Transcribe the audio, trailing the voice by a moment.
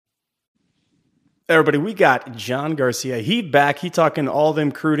Everybody, we got John Garcia. He back. He talking all them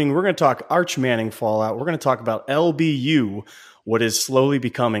recruiting. We're going to talk Arch Manning fallout. We're going to talk about LBU, what is slowly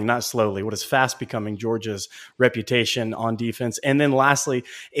becoming, not slowly, what is fast becoming Georgia's reputation on defense. And then lastly,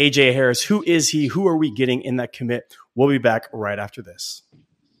 AJ Harris. Who is he? Who are we getting in that commit? We'll be back right after this.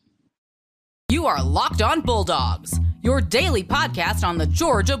 You are Locked On Bulldogs, your daily podcast on the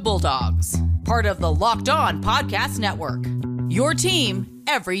Georgia Bulldogs. Part of the Locked On Podcast Network, your team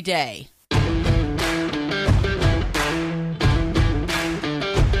every day.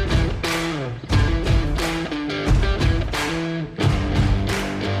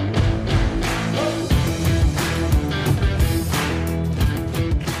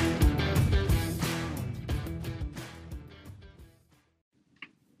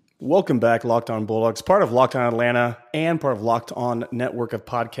 Welcome back, Locked On Bulldogs, part of Locked On Atlanta and part of Locked On Network of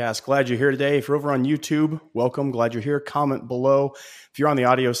Podcasts. Glad you're here today. If you're over on YouTube, welcome. Glad you're here. Comment below. If you're on the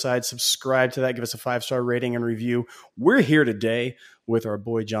audio side, subscribe to that. Give us a 5-star rating and review. We're here today with our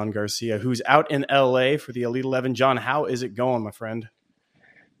boy, John Garcia, who's out in LA for the Elite 11. John, how is it going, my friend?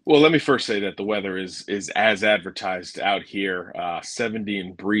 Well, let me first say that the weather is as advertised out here, 70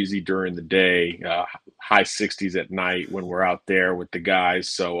 and breezy during the day, high 60s at night when we're out there with the guys.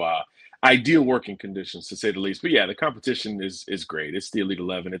 So ideal working conditions, to say the least. But yeah, the competition is great. It's the Elite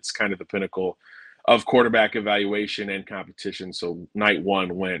 11. It's kind of the pinnacle of quarterback evaluation and competition. So night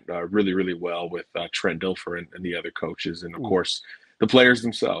one went really, really well with Trent Dilfer and the other coaches. And, of course, the players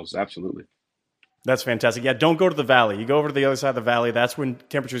themselves. Absolutely. That's fantastic. Yeah, don't go to the valley. You go over to the other side of the valley. That's when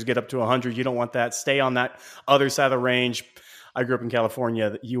temperatures get up to 100. You don't want that. Stay on that other side of the range. I grew up in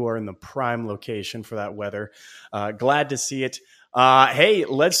California. You are in the prime location for that weather. Glad to see it. Hey,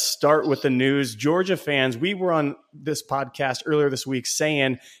 let's start with the news. Georgia fans, we were on this podcast earlier this week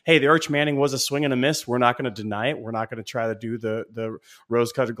saying, hey, the Arch Manning was a swing and a miss. We're not going to deny it. We're not going to try to do the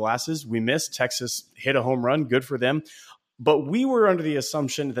rose-colored glasses. We missed. Texas hit a home run. Good for them. But we were under the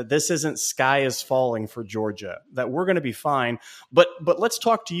assumption that this isn't sky is falling for Georgia, that we're going to be fine. But let's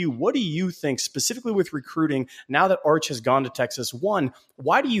talk to you. What do you think, specifically with recruiting, now that Arch has gone to Texas? One,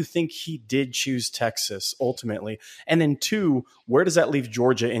 why do you think he did choose Texas ultimately? And then two, where does that leave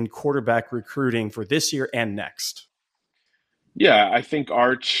Georgia in quarterback recruiting for this year and next? Yeah, I think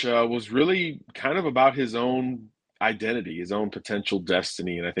Arch was really kind of about his own identity, his own potential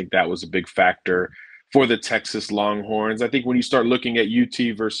destiny. And I think that was a big factor for the Texas Longhorns. I think when you start looking at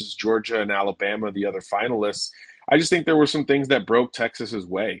UT versus Georgia and Alabama, the other finalists, I just think there were some things that broke Texas's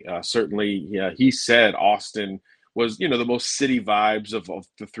way. Certainly, he said Austin was, the most city vibes of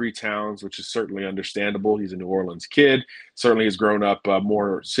the three towns, which is certainly understandable. He's a New Orleans kid, certainly has grown up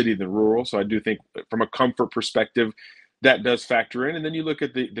more city than rural. So I do think from a comfort perspective, that does factor in. And then you look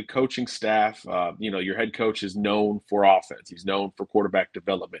at the coaching staff. Your head coach is known for offense. He's known for quarterback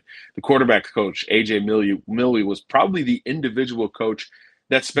development. The quarterback coach, AJ Millie, was probably the individual coach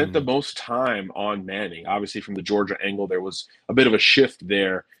that spent the most time on Manning. Obviously, from the Georgia angle, there was a bit of a shift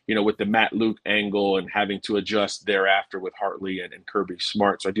there, with the Matt Luke angle and having to adjust thereafter with Hartley and Kirby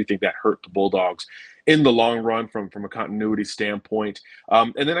Smart. So I do think that hurt the Bulldogs in the long run from a continuity standpoint.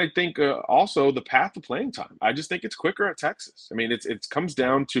 And then I think also the path to playing time. I just think it's quicker at Texas. I mean, it comes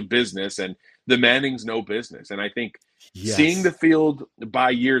down to business, and the Manning's no business. And I think seeing the field by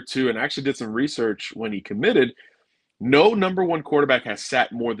year two, and I actually did some research when he committed, no number one quarterback has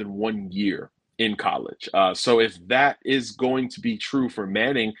sat more than 1 year in college. So if that is going to be true for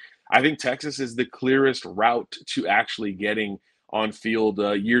Manning, I think Texas is the clearest route to actually getting on field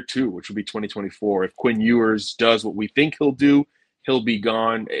year two, which will be 2024. If Quinn Ewers does what we think he'll do, he'll be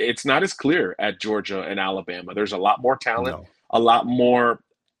gone. It's not as clear at Georgia and Alabama. There's a lot more talent, a lot more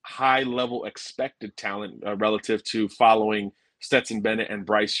high-level expected talent relative to following Stetson Bennett and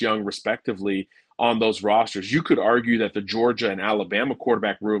Bryce Young, respectively, on those rosters. You could argue that the Georgia and Alabama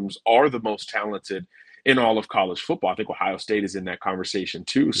quarterback rooms are the most talented in all of college football. I think Ohio State is in that conversation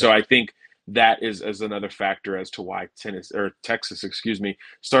too. Yeah. So I think that is another factor as to why Texas,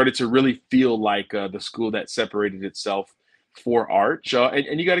 started to really feel like the school that separated itself for Arch.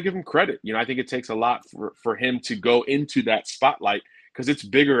 And you got to give him credit. I think it takes a lot for him to go into that spotlight, because it's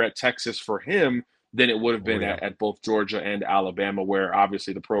bigger at Texas for him than it would have been at both Georgia and Alabama, where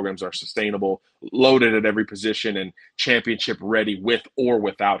obviously the programs are sustainable, loaded at every position, and championship ready with or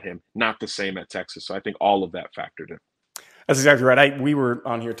without him. Not the same at Texas. So I think all of that factored in. That's exactly right. We were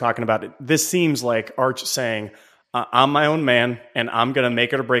on here talking about it. This seems like Arch saying, I'm my own man, and I'm going to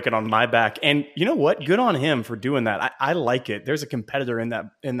make it or break it on my back. And you know what? Good on him for doing that. I like it. There's a competitor in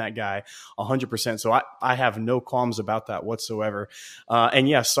that guy 100%. So I have no qualms about that whatsoever. And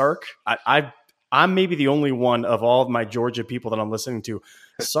yeah, Sark, I'm maybe the only one of all of my Georgia people that I'm listening to.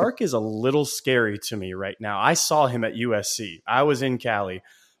 Sark is a little scary to me right now. I saw him at USC. I was in Cali.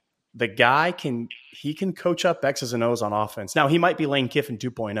 The guy can coach up X's and O's on offense. Now, he might be Lane Kiffin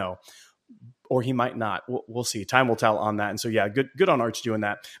 2.0, or he might not. We'll see. Time will tell on that. And so, yeah, good on Arch doing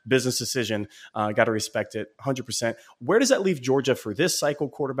that. Business decision. Got to respect it 100%. Where does that leave Georgia for this cycle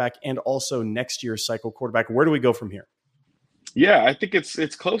quarterback and also next year's cycle quarterback? Where do we go from here? Yeah, I think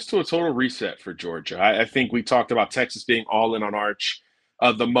it's close to a total reset for Georgia. I think we talked about Texas being all in on Arch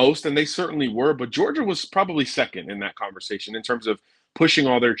the most, and they certainly were, but Georgia was probably second in that conversation in terms of pushing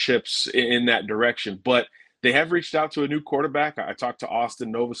all their chips in that direction. But they have reached out to a new quarterback. I talked to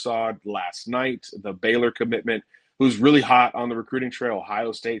Austin Novosad last night, the Baylor commitment, who's really hot on the recruiting trail.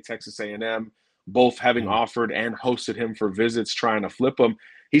 Ohio State, Texas A&M, both having offered and hosted him for visits, trying to flip him.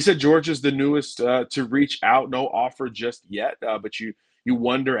 He said Georgia's the newest to reach out. No offer just yet, but you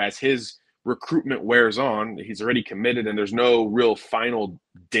wonder as his recruitment wears on. He's already committed, and there's no real final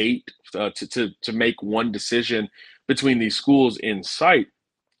date to make one decision between these schools in sight.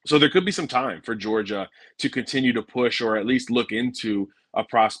 So there could be some time for Georgia to continue to push or at least look into a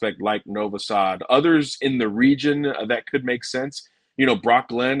prospect like Novosad. Others in the region that could make sense. You know, Brock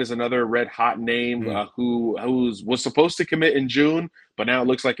Glenn is another red hot name who was supposed to commit in June, but now it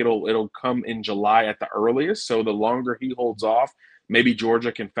looks like it'll come in July at the earliest. So the longer he holds off, maybe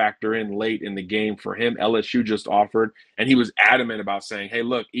Georgia can factor in late in the game for him. LSU just offered, and he was adamant about saying, hey,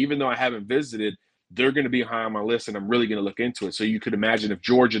 look, even though I haven't visited, they're going to be high on my list, and I'm really going to look into it. So you could imagine if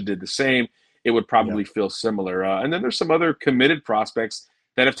Georgia did the same, it would probably feel similar. And then there's some other committed prospects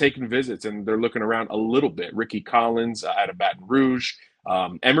that have taken visits, and they're looking around a little bit. Ricky Collins out of Baton Rouge.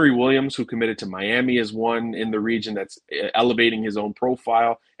 Emory Williams, who committed to Miami, is one in the region that's elevating his own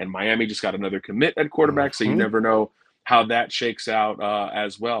profile, and Miami just got another commit at quarterback, so you never know how that shakes out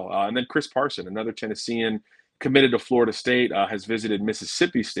as well. And then Chris Parson, another Tennessean, committed to Florida State, has visited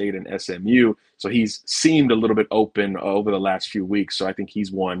Mississippi State and SMU. So he's seemed a little bit open over the last few weeks. So I think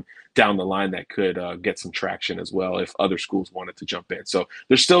he's one down the line that could get some traction as well if other schools wanted to jump in. So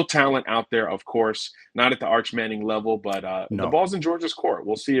there's still talent out there, of course, not at the Arch Manning level, but the ball's in Georgia's court.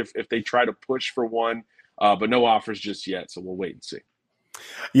 We'll see if they try to push for one, but no offers just yet. So we'll wait and see.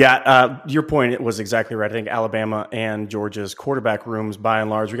 Yeah, your point was exactly right. I think Alabama and Georgia's quarterback rooms, by and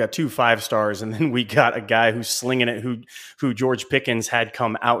large, we got 2 5-stars, and then we got a guy who's slinging it, who George Pickens had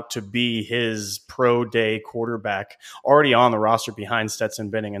come out to be his pro day quarterback, already on the roster behind Stetson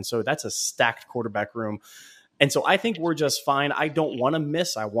Bennett, and so that's a stacked quarterback room. And so I think we're just fine. I don't want to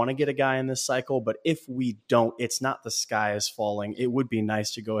miss. I want to get a guy in this cycle, but if we don't, it's not the sky is falling. It would be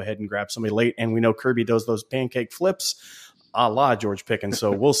nice to go ahead and grab somebody late, and we know Kirby does those pancake flips a la George Pickens.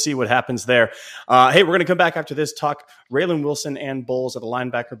 So we'll see what happens there. Hey, we're going to come back after this, talk Raylan Wilson and Bowles at the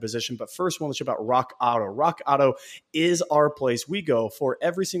linebacker position. But first, I want to let you about Rock Auto. Rock Auto is our place. We go for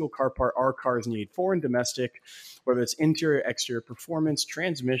every single car part our cars need, foreign, domestic, whether it's interior, exterior, performance,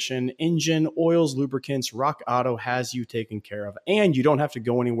 transmission, engine, oils, lubricants. Rock Auto has you taken care of, and you don't have to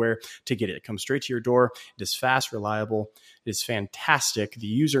go anywhere to get it. It comes straight to your door. It is fast, reliable. It is fantastic. The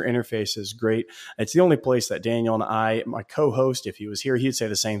user interface is great. It's the only place that Daniel and I, my co-host, if he was here, he'd say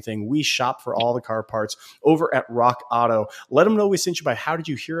the same thing. We shop for all the car parts over at Rock Auto. Let them know we sent you by how did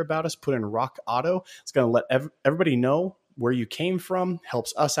you hear about us? Put in Rock Auto. It's going to let everybody know where you came from,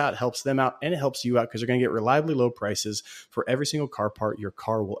 helps us out, helps them out, and it helps you out because you're going to get reliably low prices for every single car part your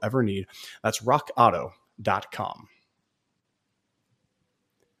car will ever need. That's rockauto.com.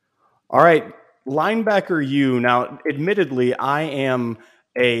 All right, linebacker U. Now, admittedly, I am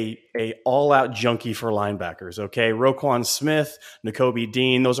a all-out junkie for linebackers, okay? Roquan Smith, Nakobe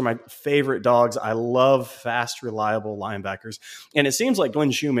Dean, those are my favorite dogs. I love fast, reliable linebackers. And it seems like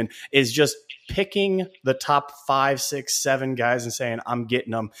Glenn Schumann is just picking the top 5, 6, 7 guys and saying, I'm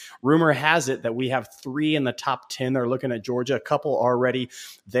getting them. Rumor has it that we have 3 in the top 10. They're looking at Georgia, a couple already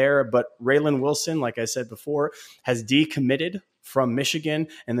there. But Raylan Wilson, like I said before, has decommitted from Michigan,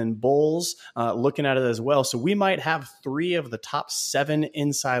 and then Bowles looking at it as well. So we might have 3 of the top 7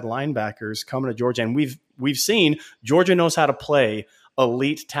 inside linebackers coming to Georgia. And we've seen Georgia knows how to play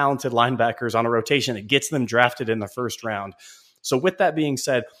elite, talented linebackers on a rotation that gets them drafted in the first round. So with that being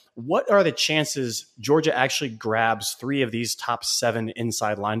said, what are the chances Georgia actually grabs 3 of these top 7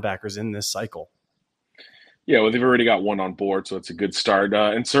 inside linebackers in this cycle? Yeah, well, they've already got one on board, so it's a good start.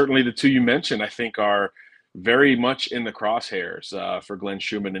 And certainly the 2 you mentioned, I think, are very much in the crosshairs for Glenn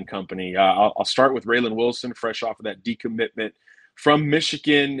Schumann and company. I'll start with Raylan Wilson, fresh off of that decommitment from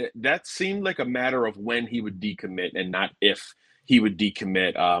Michigan. That seemed like a matter of when he would decommit and not if he would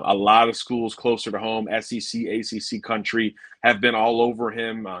decommit. A lot of schools closer to home, SEC, ACC country, have been all over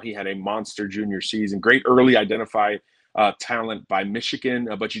him. He had a monster junior season. Great early identified talent by Michigan,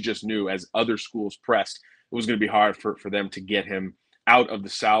 but you just knew as other schools pressed, it was going to be hard for them to get him out of the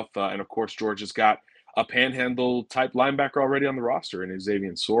South. And of course, Georgia's got a panhandle type linebacker already on the roster in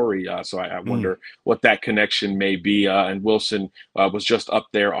Xavier Sorey. So I wonder what that connection may be. And Wilson was just up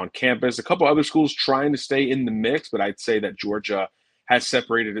there on campus. A couple other schools trying to stay in the mix, but I'd say that Georgia has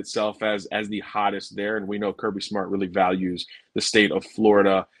separated itself as the hottest there. And we know Kirby Smart really values the state of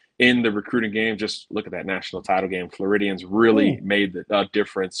Florida in the recruiting game. Just look at that national title game. Floridians really made the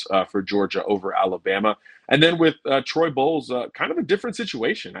difference for Georgia over Alabama. And then with Troy Bowles, kind of a different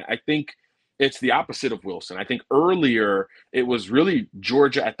situation. I think it's the opposite of Wilson. I think earlier it was really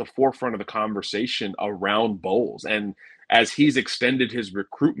Georgia at the forefront of the conversation around Bowles. And as he's extended his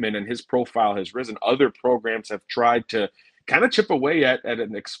recruitment and his profile has risen, other programs have tried to kind of chip away at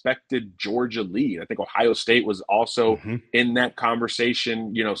an expected Georgia lead. I think Ohio State was also in that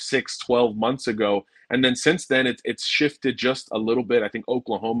conversation, 6-12 months ago. And then since then, it's shifted just a little bit. I think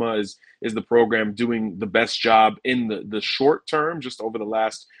Oklahoma is the program doing the best job in the short term, just over the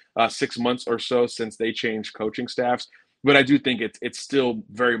last 6 months or so since they changed coaching staffs. But I do think it's still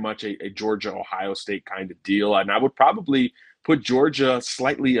very much a Georgia-Ohio State kind of deal. And I would probably put Georgia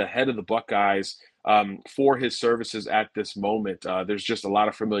slightly ahead of the Buckeyes for his services at this moment. There's just a lot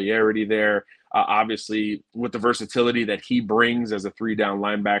of familiarity there. Obviously, with the versatility that he brings as a three-down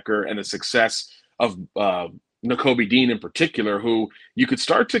linebacker and the success of Nakobe Dean in particular, who you could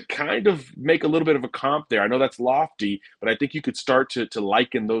start to kind of make a little bit of a comp there. I know that's lofty, but I think you could start to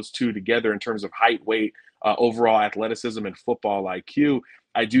liken those two together in terms of height, weight, overall athleticism, and football IQ.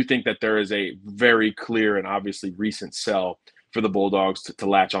 I do think that there is a very clear and obviously recent sell for the Bulldogs to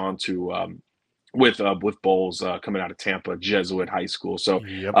latch on to with Bowles coming out of Tampa Jesuit High School. So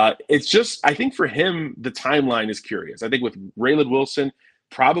it's just, I think for him, the timeline is curious. I think with Raylan Wilson,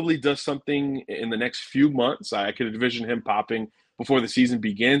 probably does something in the next few months. I could envision him popping before the season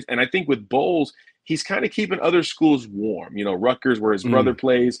begins. And I think with Bowles, he's kind of keeping other schools warm. Rutgers, where his brother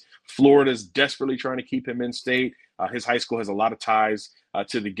plays. Florida's desperately trying to keep him in state. His high school has a lot of ties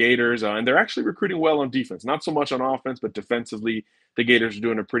to the Gators, and they're actually recruiting well on defense. Not so much on offense, but defensively, the Gators are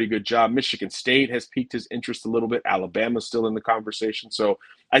doing a pretty good job. Michigan State has piqued his interest a little bit. Alabama's still in the conversation. So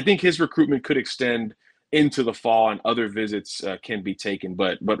I think his recruitment could extend into the fall, and other visits can be taken.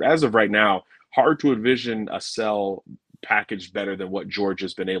 But as of right now, hard to envision a sell packaged better than what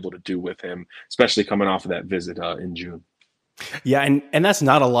Georgia's been able to do with him, especially coming off of that visit in June. Yeah, and that's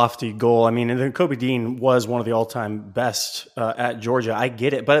not a lofty goal. I mean, and Kobe Dean was one of the all-time best at Georgia. I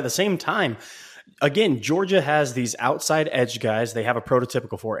get it. But at the same time, again, Georgia has these outside edge guys they have a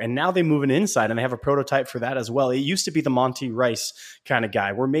prototypical for, and now they move an inside and they have a prototype for that as well. It used to be the Monty Rice kind of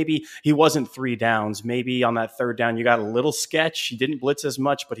guy where maybe he wasn't three downs. Maybe on that third down, you got a little sketch. He didn't blitz as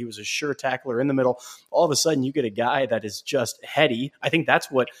much, but he was a sure tackler in the middle. All of a sudden, you get a guy that is just heady. I think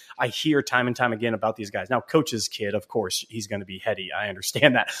that's what I hear time and time again about these guys. Now, coach's kid, of course, he's going to be heady. I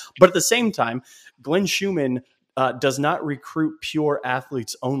understand that. But at the same time, Glenn Schumann does not recruit pure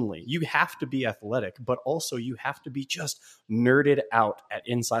athletes only. You have to be athletic, but also you have to be just nerded out at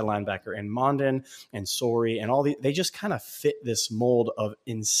inside linebacker. And Mondin and Sorey and they just kind of fit this mold of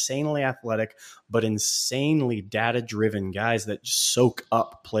insanely athletic, but insanely data-driven guys that just soak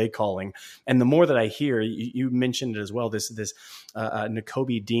up play calling. And the more that I hear, you mentioned it as well, this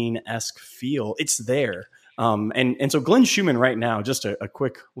Nakobe Dean-esque feel, it's there. And so Glenn Schumann right now, just a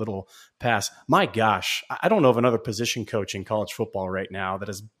quick little pass. My gosh, I don't know of another position coach in college football right now that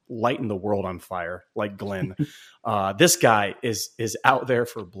has lightened the world on fire like Glenn. This guy is out there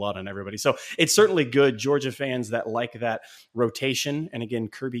for blood on everybody. So it's certainly good. Georgia fans that like that rotation. And again,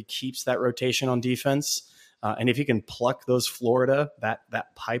 Kirby keeps that rotation on defense. And if you can pluck those Florida,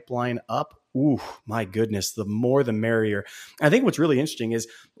 that pipeline up, ooh, my goodness, the more the merrier. I think what's really interesting is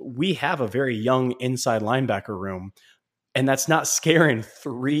we have a very young inside linebacker room, and that's not scaring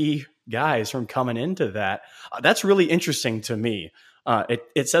three guys from coming into that. That's really interesting to me.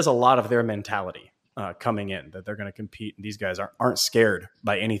 It says a lot of their mentality coming in, that they're going to compete, and these guys aren't scared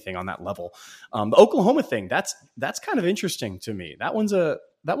by anything on that level. The Oklahoma thing, that's kind of interesting to me. That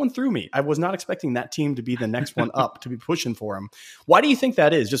one threw me. I was not expecting that team to be the next one up, to be pushing for him. Why do you think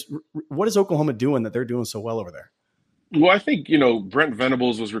that is? Just what is Oklahoma doing that they're doing so well over there? Well, I think, Brent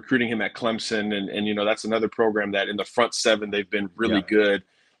Venables was recruiting him at Clemson, and that's another program that in the front seven, they've been really good.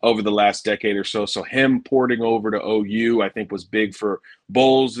 over the last decade or so. So him porting over to OU, I think, was big for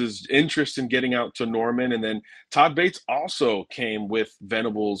Bowles' interest in getting out to Norman. And then Todd Bates also came with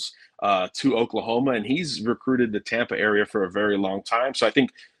Venables to Oklahoma, and he's recruited the Tampa area for a very long time. So I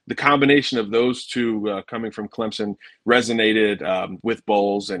think the combination of those two coming from Clemson resonated with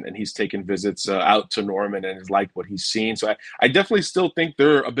Bowles, and he's taken visits out to Norman and has liked what he's seen. So I definitely still think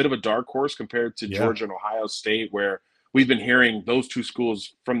they're a bit of a dark horse compared to Georgia and Ohio State, where we've been hearing those two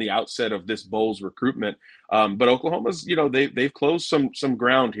schools from the outset of this Bowles recruitment. But Oklahoma's, they've closed some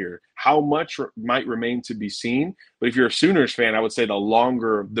ground here. How much might remain to be seen. But if you're a Sooners fan, I would say the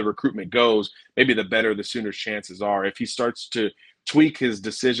longer the recruitment goes, maybe the better the Sooners' chances are. If he starts to tweak his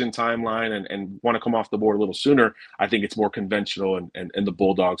decision timeline and want to come off the board a little sooner, I think it's more conventional, and the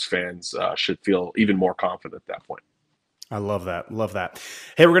Bulldogs fans should feel even more confident at that point. I love that. Love that.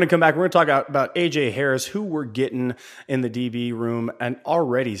 Hey, we're going to come back. We're going to talk about A.J. Harris, who we're getting in the DB room, an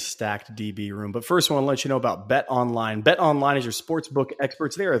already stacked DB room. But first, I want to let you know about Bet Online. Bet Online is your sportsbook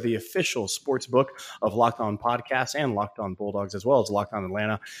experts. They are the official sportsbook of Locked On Podcasts and Locked On Bulldogs, as well as Locked On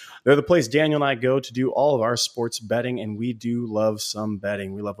Atlanta. They're the place Daniel and I go to do all of our sports betting, and we do love some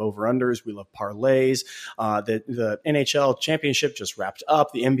betting. We love over-unders. We love parlays. The NHL championship just wrapped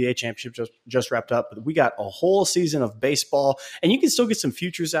up. The NBA championship just wrapped up. But we got a whole season of baseball, and you can still get some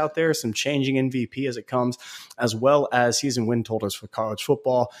futures out there, some changing MVP as it comes, as well as season win totals for college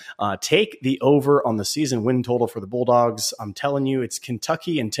football. Take the over on the season win total for the Bulldogs. I'm telling you, it's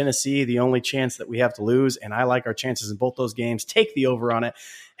Kentucky and Tennessee, the only chance that we have to lose, and I like our chances in both those games. Take the over on it.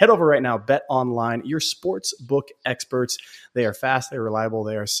 Head over right now, Bet Online, your sports book experts. They are fast, they're reliable,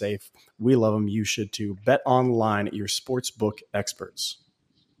 they are safe. We love them. You should too. Bet Online, your sports book experts.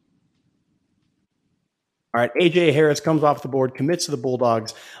 All right, A.J. Harris comes off the board, commits to the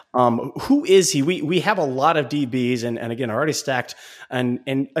Bulldogs. Who is he? We have a lot of DBs, and again, already stacked, and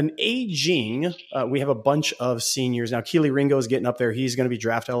an aging. We have a bunch of seniors now. Keely Ringo is getting up there. He's going to be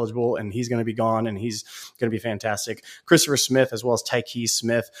draft eligible, and he's going to be gone, and he's going to be fantastic. Christopher Smith, as well as Tyke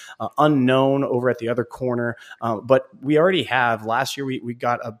Smith, unknown over at the other corner. But we already have, last year we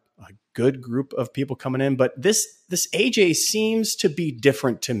got a good group of people coming in, but this AJ seems to be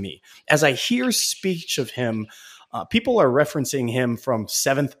different to me. As I hear speech of him, people are referencing him from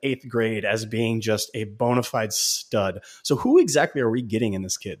 7th, 8th grade as being just a bona fide stud. So who exactly are we getting in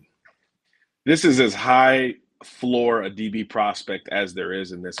this kid? This is as high floor a DB prospect as there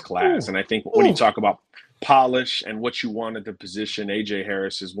is in this class. And I think when you talk about polish and what you want at the position, AJ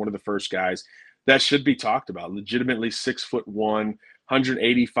Harris is one of the first guys that should be talked about. Legitimately 6'1",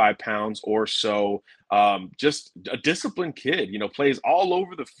 185 pounds or so. Just a disciplined kid, plays all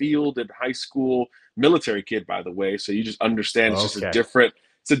over the field in high school, military kid, by the way. So you just understand it's just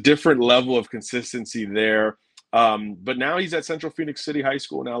a different level of consistency there. But now he's at Central Phoenix City High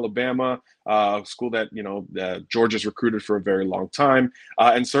School in Alabama, school that, Georgia's recruited for a very long time.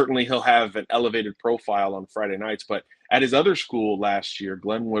 And certainly he'll have an elevated profile on Friday nights. But at his other school last year,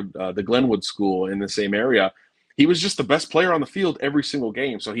 the Glenwood School in the same area, he was just the best player on the field every single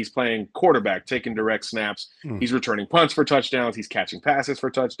game. So he's playing quarterback, taking direct snaps. He's returning punts for touchdowns. He's catching passes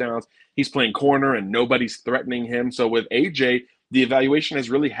for touchdowns. He's playing corner, and nobody's threatening him. So with AJ, the evaluation has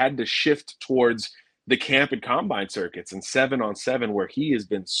really had to shift towards the camp and combine circuits and 7-on-7, where he has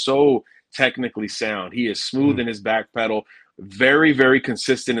been so technically sound. He is smooth in his back pedal, very, very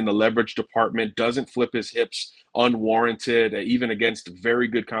consistent in the leverage department, doesn't flip his hips unwarranted, even against very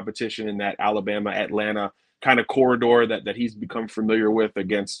good competition in that Alabama-Atlanta kind of corridor that he's become familiar with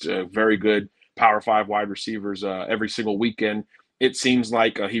against very good Power 5 wide receivers every single weekend. It seems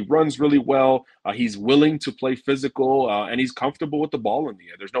like he runs really well. He's willing to play physical, and he's comfortable with the ball in the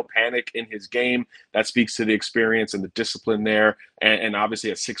air. There's no panic in his game. That speaks to the experience and the discipline there. And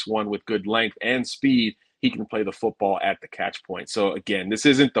obviously at 6'1", with good length and speed, he can play the football at the catch point. So again, this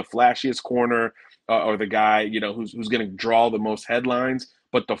isn't the flashiest corner or the guy who's going to draw the most headlines,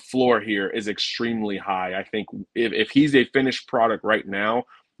 but the floor here is extremely high. I think if he's a finished product right now,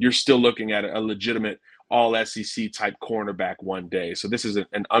 you're still looking at a legitimate all-SEC type cornerback one day. So this is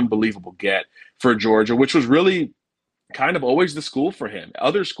an unbelievable get for Georgia, which was really kind of always the school for him.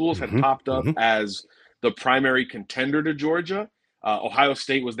 Other schools had popped up as the primary contender to Georgia. Ohio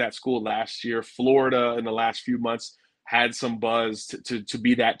State was that school last year. Florida in the last few months had some buzz to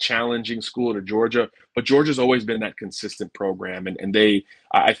be that challenging school to Georgia. But Georgia's always been that consistent program. And they,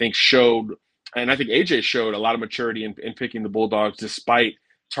 I think, showed, and I think AJ showed a lot of maturity in picking the Bulldogs despite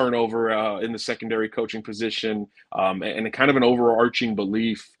turnover in the secondary coaching position and kind of an overarching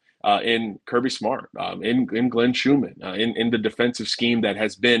belief in Kirby Smart, in Glenn Schumann, in the defensive scheme that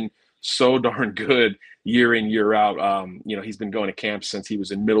has been so darn good year in, year out. He's been going to camp since he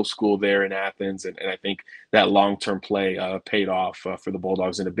was in middle school there in Athens. And I think that long-term play paid off for the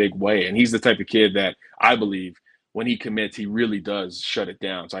Bulldogs in a big way. And he's the type of kid that I believe when he commits, he really does shut it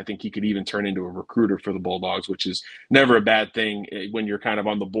down. So I think he could even turn into a recruiter for the Bulldogs, which is never a bad thing when you're kind of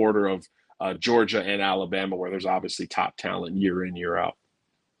on the border of Georgia and Alabama, where there's obviously top talent year in, year out.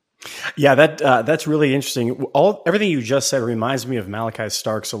 Yeah, that's really interesting. Everything you just said reminds me of Malachi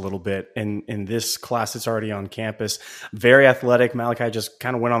Starks a little bit in this class that's already on campus. Very athletic. Malachi just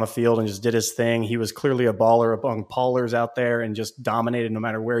kind of went on the field and just did his thing. He was clearly a baller among Paulers out there and just dominated no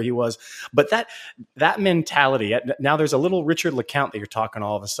matter where he was. But that mentality, now there's a little Richard LeCount that you're talking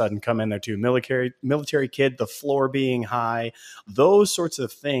all of a sudden come in there too. Military kid, the floor being high, those sorts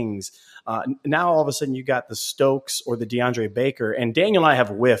of things. Now all of a sudden you got the Stokes or the DeAndre Baker, and Daniel and I have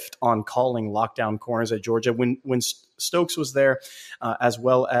whiffed on calling lockdown corners at Georgia. When Stokes was there, as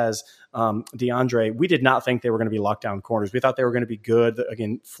well as DeAndre, we did not think they were going to be lockdown corners. We thought they were going to be good,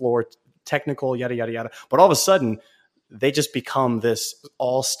 again, floor technical, yada, yada, yada. But all of a sudden, they just become this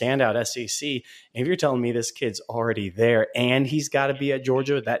all standout SEC. And if you're telling me this kid's already there and he's got to be at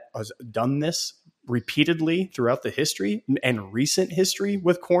Georgia that has done this repeatedly throughout the history and recent history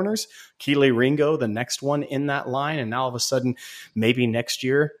with corners, Kelee Ringo, the next one in that line. And now all of a sudden, maybe next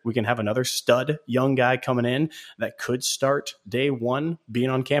year we can have another stud young guy coming in that could start day one being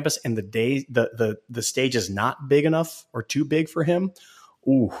on campus. And the stage is not big enough or too big for him.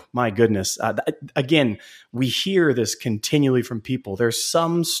 Ooh, my goodness. Again, we hear this continually from people. There's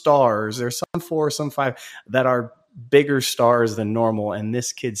some stars, there's some 4, some 5 that are bigger stars than normal. And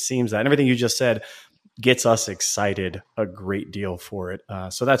this kid seems that. And everything you just said gets us excited a great deal for it.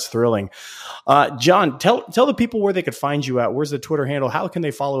 So that's thrilling. John, tell the people where they could find you at. Where's the Twitter handle? How can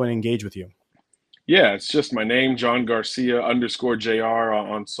they follow and engage with you? Yeah, it's just my name, John Garcia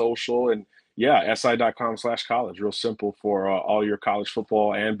 _JR on social. And yeah, si.com/college. Real simple for all your college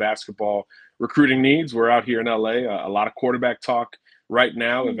football and basketball recruiting needs. We're out here in LA, a lot of quarterback talk right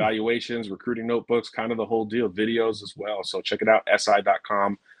now, evaluations, recruiting notebooks, kind of the whole deal, videos as well. So check it out,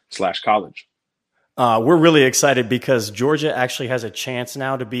 si.com/college. We're really excited because Georgia actually has a chance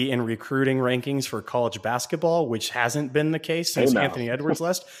now to be in recruiting rankings for college basketball, which hasn't been the case since Anthony Edwards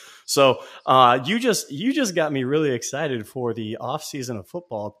left. So you just got me really excited for the offseason of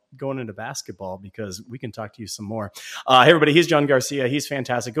football going into basketball, because we can talk to you some more. Hey, everybody, he's John Garcia. He's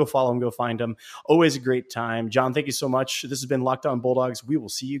fantastic. Go follow him. Go find him. Always a great time. John, thank you so much. This has been Locked On Bulldogs. We will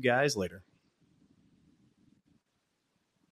see you guys later.